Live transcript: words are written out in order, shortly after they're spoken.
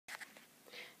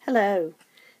Hello,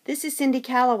 this is Cynthia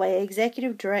Callaway,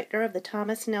 Executive Director of the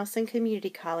Thomas Nelson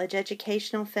Community College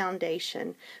Educational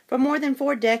Foundation. For more than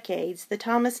 4 decades, the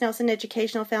Thomas Nelson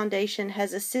Educational Foundation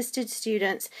has assisted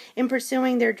students in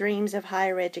pursuing their dreams of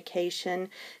higher education,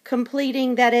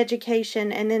 completing that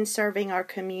education, and then serving our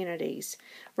communities.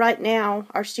 Right now,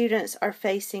 our students are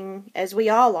facing, as we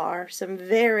all are, some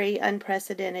very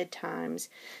unprecedented times.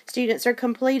 Students are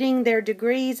completing their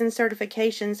degrees and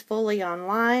certifications fully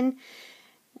online,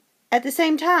 at the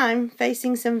same time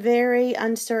facing some very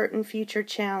uncertain future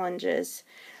challenges.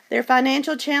 Their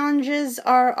financial challenges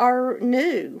are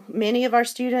new. Many of our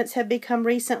students have become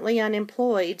recently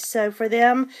unemployed, so for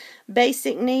them,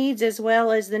 basic needs as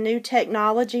well as the new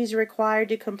technologies required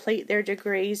to complete their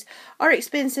degrees are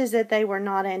expenses that they were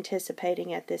not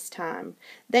anticipating at this time.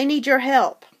 They need your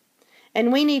help.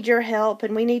 And we need your help,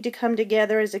 and we need to come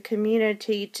together as a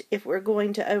community if we're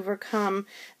going to overcome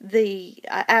the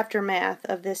aftermath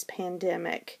of this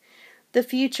pandemic. The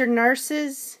future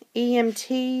nurses,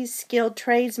 EMTs, skilled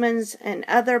tradesmen, and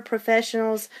other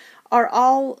professionals are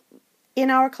all in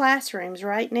our classrooms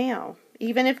right now,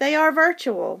 even if they are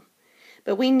virtual.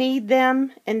 But we need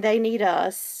them, and they need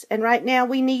us. And right now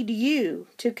we need you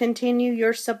to continue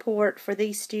your support for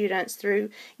these students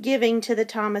through giving to the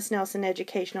Thomas Nelson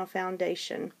Educational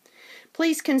Foundation.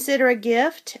 Please consider a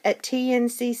gift at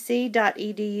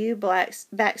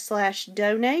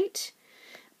tncc.edu/donate,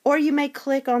 or you may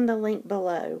click on the link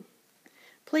below.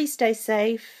 Please stay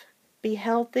safe, be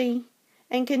healthy,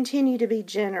 and continue to be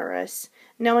generous,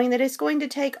 knowing that it's going to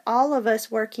take all of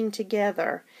us working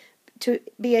together to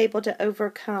be able to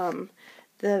overcome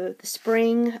the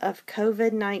spring of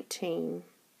COVID-19.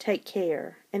 Take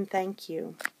care, and thank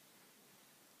you.